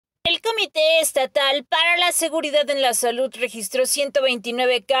El Comité Estatal para la Seguridad en la Salud registró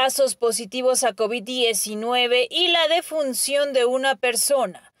 129 casos positivos a COVID-19 y la defunción de una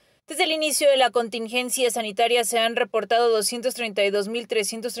persona. Desde el inicio de la contingencia sanitaria se han reportado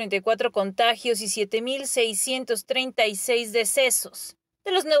 232.334 contagios y 7.636 decesos.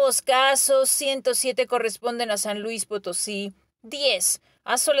 De los nuevos casos, 107 corresponden a San Luis Potosí, 10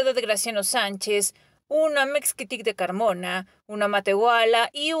 a Soledad de Graciano Sánchez, 1 a Mexquitic de Carmona, 1 a Matehuala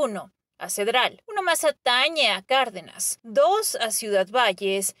y 1 a Cedral. 1 más a atañe a Cárdenas, 2 a Ciudad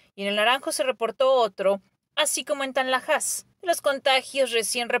Valles y en el Naranjo se reportó otro, así como en Tanlajás. De los contagios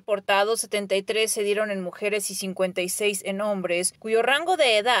recién reportados, 73 se dieron en mujeres y 56 en hombres, cuyo rango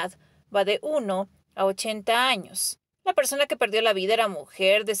de edad va de 1 a 80 años. La persona que perdió la vida era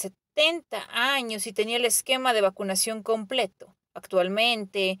mujer de 70 años y tenía el esquema de vacunación completo.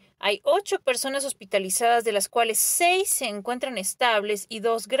 Actualmente hay 8 personas hospitalizadas, de las cuales 6 se encuentran estables y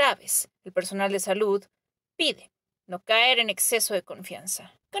 2 graves. El personal de salud pide no caer en exceso de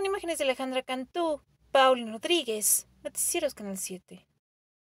confianza. Con imágenes de Alejandra Cantú, Paulina Rodríguez, Noticieros Canal 7.